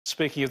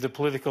Speaking of the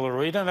political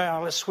arena,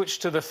 now let's switch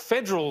to the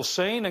federal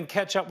scene and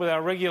catch up with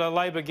our regular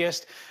Labor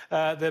guest,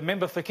 the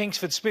member for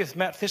Kingsford Smith,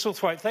 Matt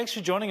Thistlethwaite. Thanks for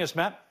joining us,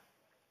 Matt.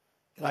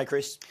 G'day,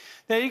 Chris.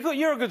 Now,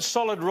 you're a good,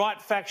 solid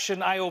right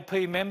faction ALP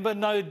member.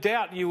 No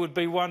doubt you would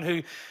be one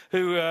who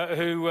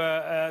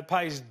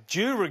pays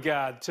due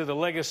regard to the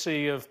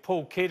legacy of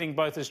Paul Keating,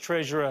 both as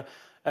Treasurer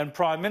and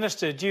Prime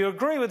Minister. Do you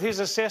agree with his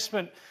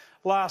assessment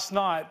last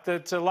night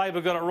that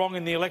Labor got it wrong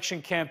in the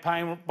election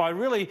campaign by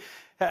really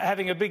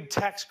having a big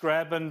tax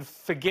grab and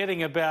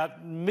forgetting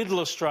about middle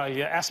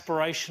Australia,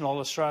 aspirational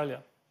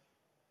Australia?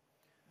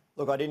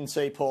 Look, I didn't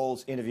see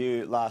Paul's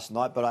interview last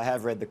night, but I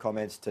have read the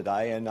comments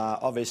today, and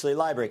obviously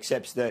Labor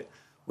accepts that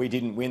we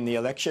didn't win the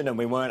election and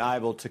we weren't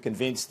able to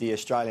convince the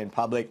Australian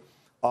public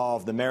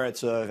of the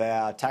merits of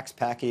our tax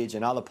package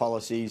and other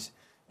policies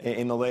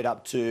in the lead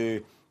up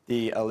to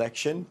the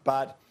election.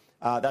 But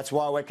that's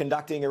why we're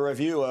conducting a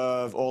review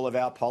of all of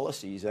our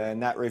policies,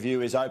 and that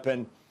review is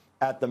open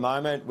at the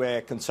moment.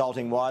 We're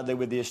consulting widely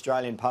with the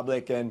Australian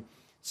public and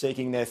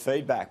seeking their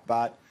feedback.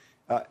 But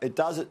it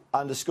does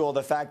underscore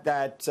the fact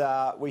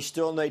that we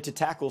still need to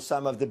tackle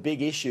some of the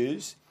big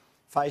issues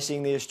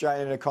facing the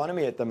Australian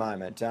economy at the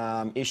moment.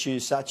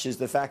 Issues such as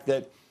the fact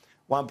that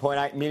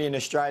 1.8 million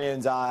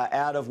Australians are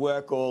out of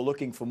work or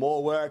looking for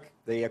more work.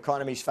 The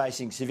economy's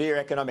facing severe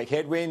economic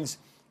headwinds.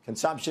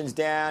 Consumption's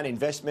down,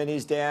 investment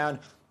is down,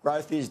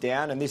 growth is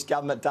down, and this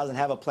government doesn't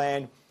have a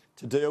plan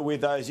to deal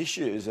with those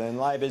issues. And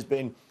Labor's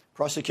been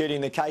prosecuting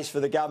the case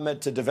for the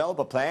government to develop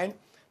a plan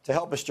to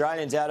help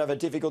Australians out of a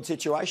difficult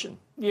situation.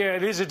 Yeah,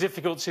 it is a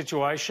difficult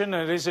situation.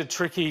 It is a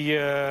tricky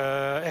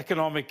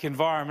economic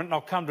environment, and I'll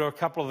come to a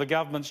couple of the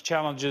government's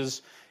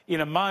challenges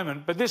in a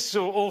moment. But this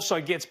also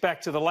gets back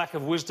to the lack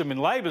of wisdom in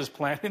Labor's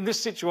plan. In this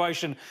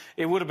situation,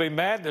 it would have been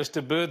madness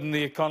to burden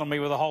the economy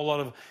with a whole lot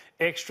of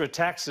extra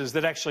taxes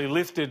that actually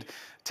lifted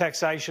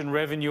taxation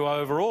revenue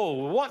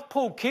overall. What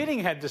Paul Keating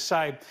had to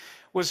say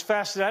was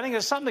fascinating.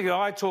 It's something that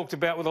I talked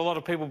about with a lot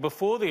of people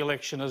before the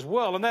election as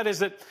well, and that is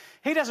that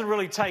he doesn't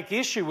really take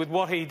issue with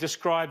what he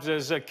describes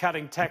as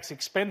cutting tax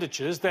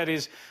expenditures, that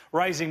is,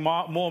 raising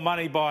more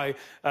money by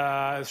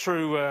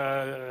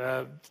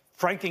through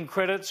franking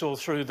credits or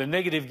through the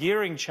negative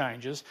gearing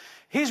changes.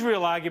 His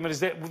real argument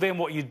is that then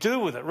what you do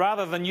with it,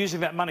 rather than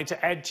using that money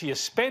to add to your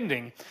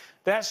spending,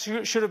 that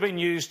should have been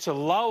used to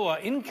lower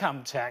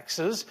income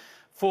taxes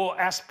for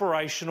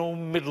aspirational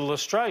middle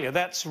Australia.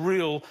 That's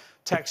real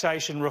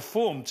taxation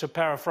reform, to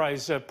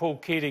paraphrase Paul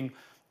Keating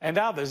and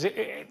others.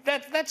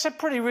 That's a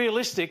pretty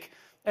realistic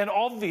and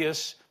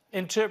obvious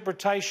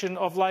interpretation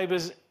of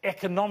Labor's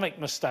economic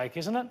mistake,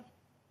 isn't it?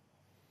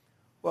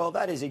 Well,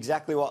 that is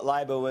exactly what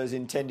Labor was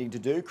intending to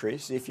do,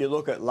 Chris. If you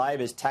look at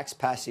Labor's tax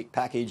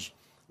package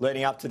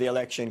leading up to the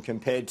election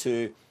compared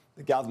to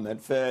the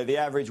government, for the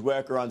average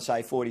worker on,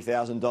 say,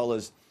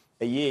 $40,000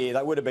 a year,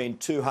 they would have been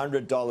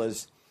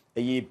 $200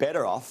 a year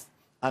better off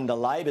under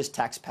Labor's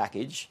tax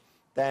package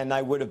than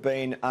they would have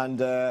been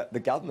under the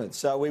government.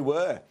 So we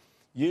were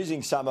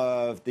using some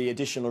of the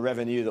additional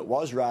revenue that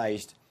was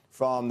raised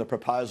from the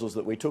proposals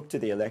that we took to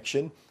the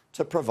election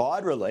to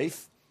provide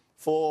relief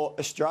for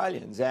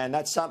Australians. And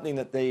that's something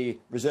that the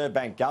Reserve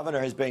Bank Governor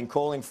has been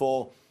calling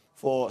for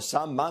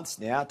some months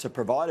now, to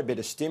provide a bit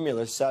of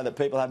stimulus so that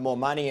people have more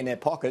money in their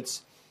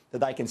pockets that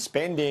they can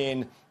spend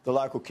in the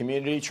local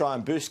community, try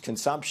and boost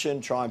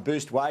consumption, try and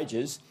boost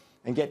wages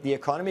and get the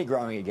economy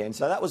growing again.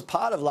 So that was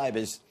part of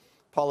Labor's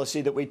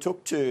policy that we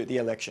took to the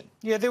election.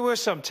 Yeah, there were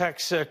some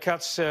tax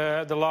cuts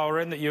at the lower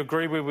end that you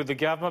agree with the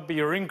government, but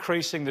you're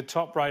increasing the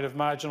top rate of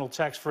marginal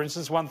tax, for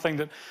instance. One thing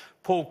that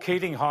Paul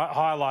Keating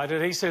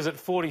highlighted, he says at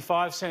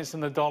 45 cents in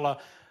the dollar,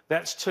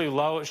 that's too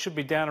low. It should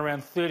be down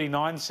around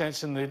 39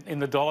 cents in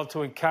the dollar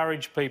to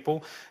encourage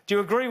people. Do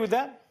you agree with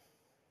that?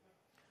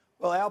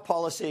 Well, our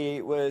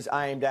policy was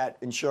aimed at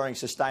ensuring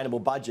sustainable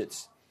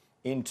budgets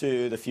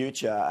into the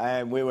future,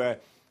 and we were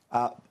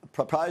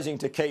proposing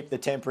to keep the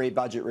temporary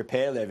budget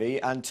repair levy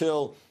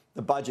until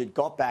the budget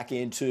got back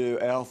into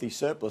a healthy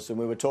surplus, and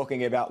we were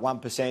talking about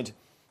 1%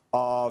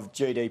 of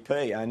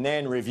GDP, and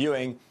then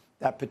reviewing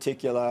that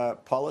particular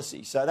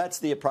policy. So that's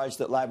the approach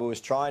that Labor was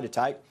trying to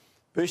take,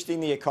 boosting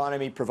the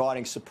economy,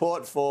 providing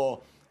support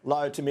for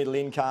low to middle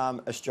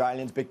income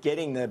Australians, but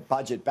getting the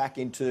budget back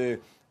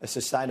into a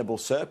sustainable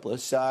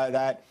surplus so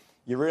that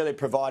you're really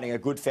providing a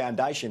good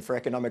foundation for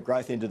economic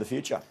growth into the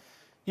future.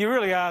 You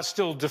really are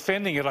still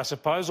defending it, I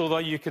suppose, although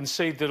you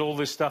concede that all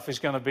this stuff is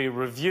going to be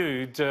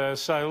reviewed.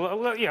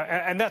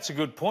 And that's a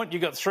good point.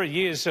 You've got 3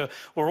 years,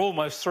 or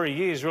almost 3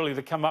 years, really,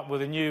 to come up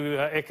with a new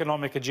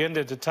economic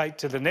agenda to take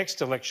to the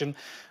next election.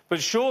 But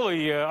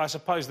surely, I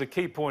suppose the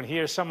key point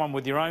here is someone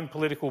with your own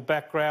political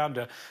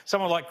background,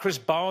 someone like Chris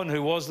Bowen,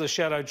 who was the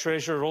Shadow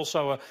Treasurer,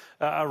 also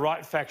a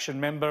right faction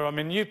member. I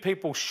mean, you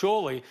people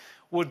surely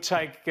would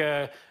take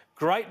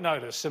great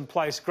notice and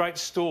place great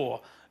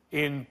store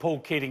in Paul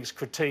Keating's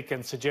critique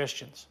and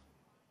suggestions.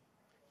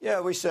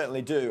 Yeah, we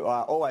certainly do.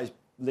 I always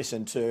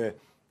listen to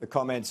the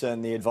comments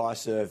and the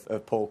advice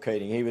of Paul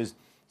Keating. He was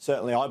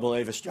certainly, I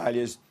believe,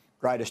 Australia's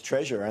greatest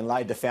treasurer and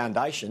laid the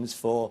foundations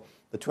for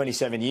the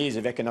 27 years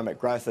of economic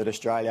growth that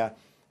Australia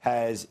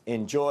has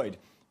enjoyed.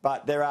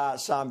 But there are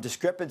some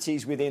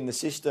discrepancies within the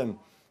system,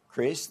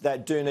 Chris,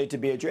 that do need to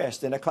be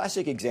addressed. And a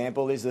classic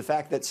example is the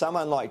fact that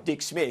someone like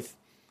Dick Smith,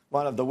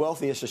 one of the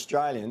wealthiest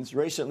Australians,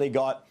 recently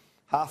got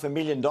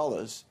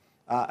 $500,000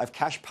 of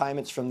cash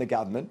payments from the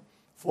government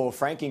for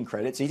franking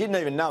credits. He didn't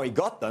even know he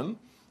got them,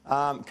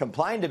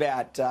 complained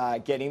about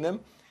getting them.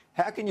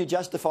 How can you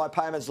justify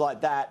payments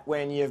like that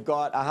when you've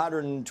got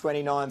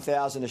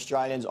 129,000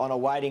 Australians on a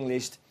waiting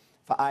list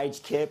for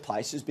aged care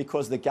places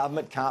because the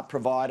government can't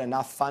provide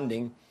enough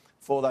funding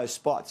for those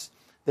spots?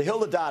 The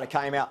Hilda data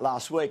came out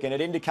last week and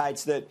it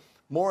indicates that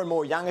more and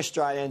more young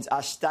Australians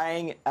are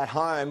staying at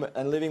home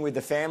and living with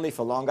the family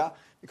for longer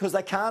because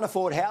they can't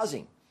afford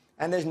housing.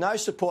 And there's no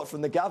support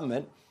from the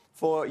government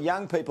for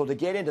young people to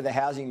get into the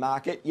housing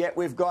market, yet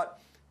we've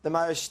got the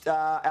most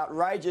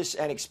outrageous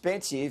and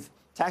expensive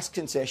tax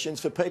concessions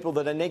for people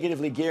that are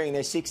negatively gearing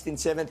their sixth and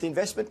seventh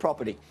investment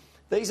property.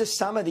 These are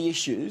some of the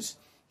issues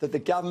that the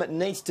government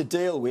needs to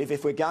deal with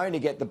if we're going to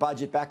get the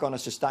budget back on a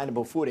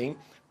sustainable footing,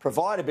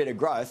 provide a bit of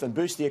growth and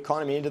boost the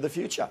economy into the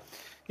future.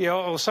 Yeah,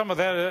 well, some of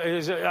that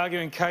is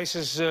arguing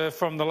cases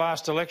from the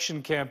last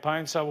election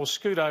campaign, so we'll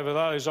scoot over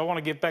those. I want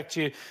to get back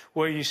to you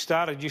where you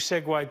started. You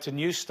segued to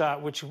New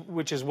Start,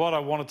 which is what I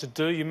wanted to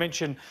do. You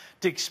mentioned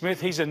Dick Smith.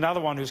 He's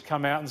another one who's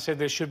come out and said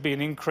there should be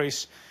an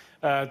increase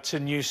to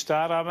New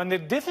Start. And the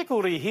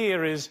difficulty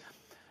here is,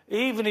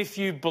 even if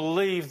you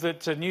believe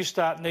that New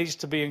Start needs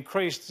to be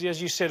increased,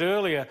 as you said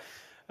earlier,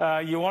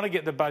 you want to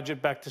get the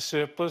budget back to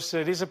surplus.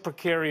 It is a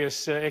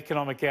precarious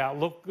economic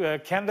outlook.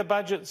 Can the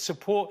budget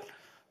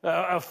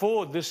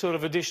afford this sort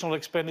of additional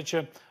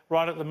expenditure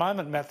right at the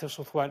moment, Matt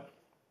Thistlethwaite?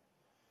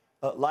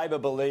 Labor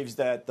believes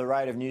that the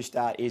rate of New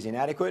Start is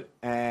inadequate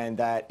and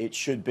that it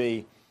should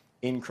be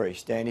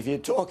increased. And if you're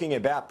talking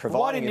about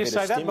providing a bit of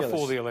stimulus... Why didn't you say that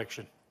before the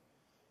election?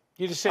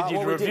 You just said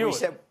you'd review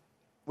it.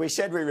 We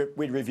said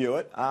we'd review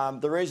it.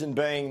 The reason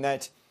being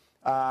that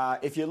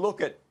if you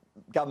look at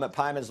government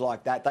payments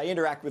like that, they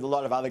interact with a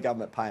lot of other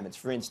government payments.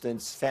 For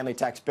instance, family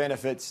tax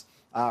benefits,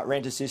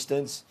 rent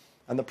assistance.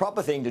 And the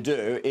proper thing to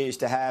do is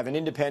to have an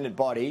independent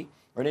body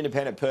or an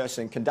independent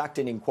person conduct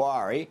an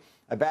inquiry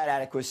about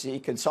adequacy,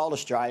 consult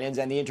Australians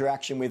and the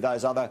interaction with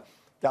those other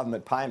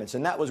government payments.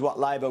 And that was what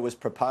Labor was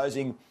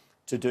proposing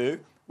to do.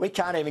 We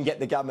can't even get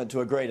the government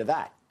to agree to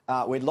that.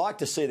 We'd like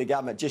to see the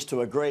government just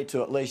to agree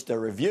to at least a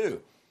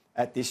review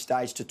at this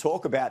stage to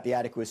talk about the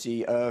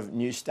adequacy of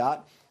New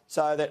Start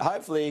so that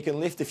hopefully you can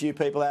lift a few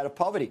people out of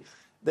poverty.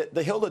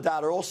 The Hilda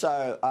data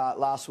also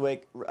last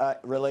week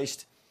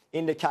released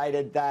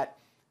indicated that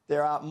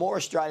there are more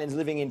Australians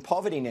living in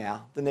poverty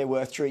now than there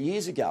were 3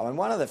 years ago. And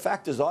one of the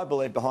factors, I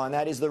believe, behind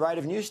that is the rate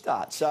of New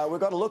Start. So we've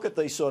got to look at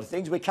these sort of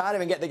things. We can't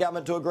even get the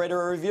government to agree to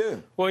a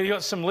review. Well, you've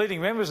got some leading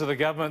members of the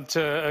government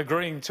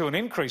agreeing to an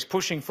increase,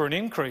 pushing for an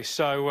increase.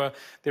 So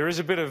there is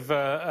a bit of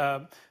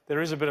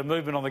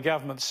movement on the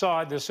government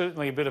side. There's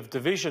certainly a bit of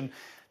division.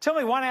 Tell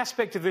me, one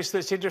aspect of this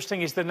that's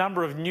interesting is the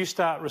number of New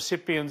Start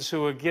recipients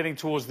who are getting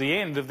towards the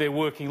end of their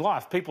working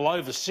life, people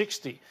over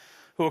 60.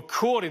 Who are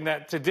caught in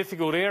that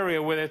difficult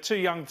area where they're too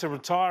young to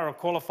retire or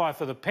qualify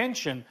for the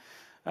pension,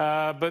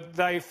 but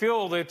they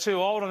feel they're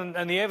too old,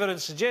 and the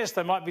evidence suggests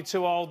they might be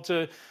too old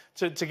to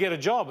get a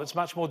job. It's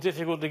much more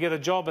difficult to get a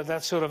job at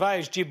that sort of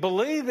age. Do you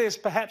believe there's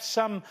perhaps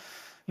some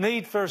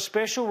need for a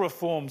special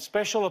reform,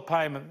 special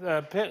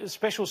payment,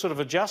 special sort of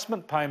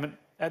adjustment payment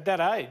at that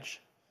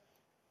age?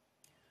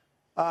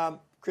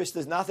 Chris,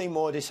 there's nothing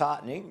more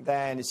disheartening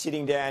than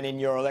sitting down in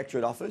your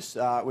electorate office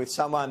with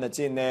someone that's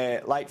in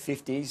their late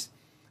 50s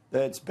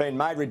that's been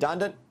made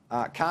redundant,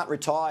 can't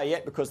retire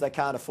yet because they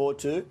can't afford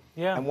to,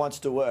 and wants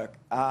to work.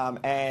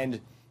 And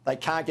they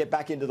can't get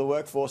back into the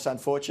workforce,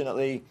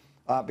 unfortunately,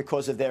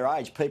 because of their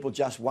age. People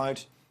just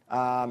won't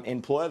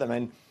employ them.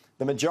 And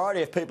the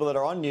majority of people that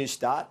are on New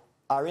Start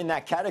are in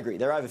that category.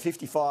 They're over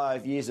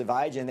 55 years of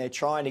age and they're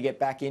trying to get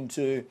back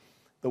into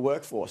the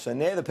workforce. And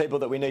they're the people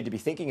that we need to be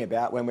thinking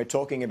about when we're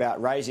talking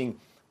about raising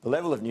the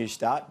level of New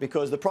Start,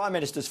 because the Prime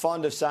Minister's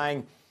fond of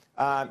saying,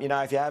 you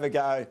know, if you have a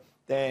go,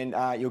 then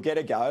you'll get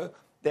a go.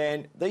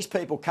 Then these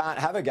people can't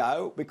have a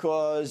go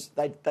because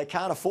they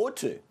can't afford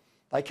to.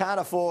 They can't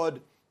afford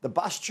the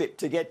bus trip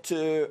to get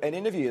to an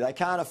interview. They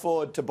can't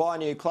afford to buy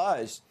new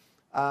clothes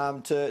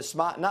to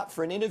smarten up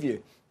for an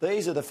interview.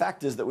 These are the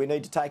factors that we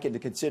need to take into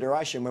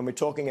consideration when we're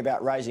talking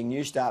about raising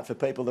New Start for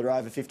people that are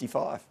over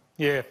 55.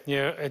 Yeah,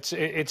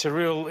 it's a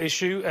real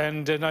issue,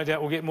 and no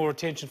doubt we'll get more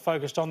attention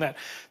focused on that.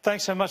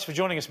 Thanks so much for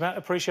joining us, Matt.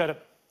 Appreciate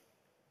it.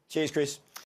 Cheers, Chris.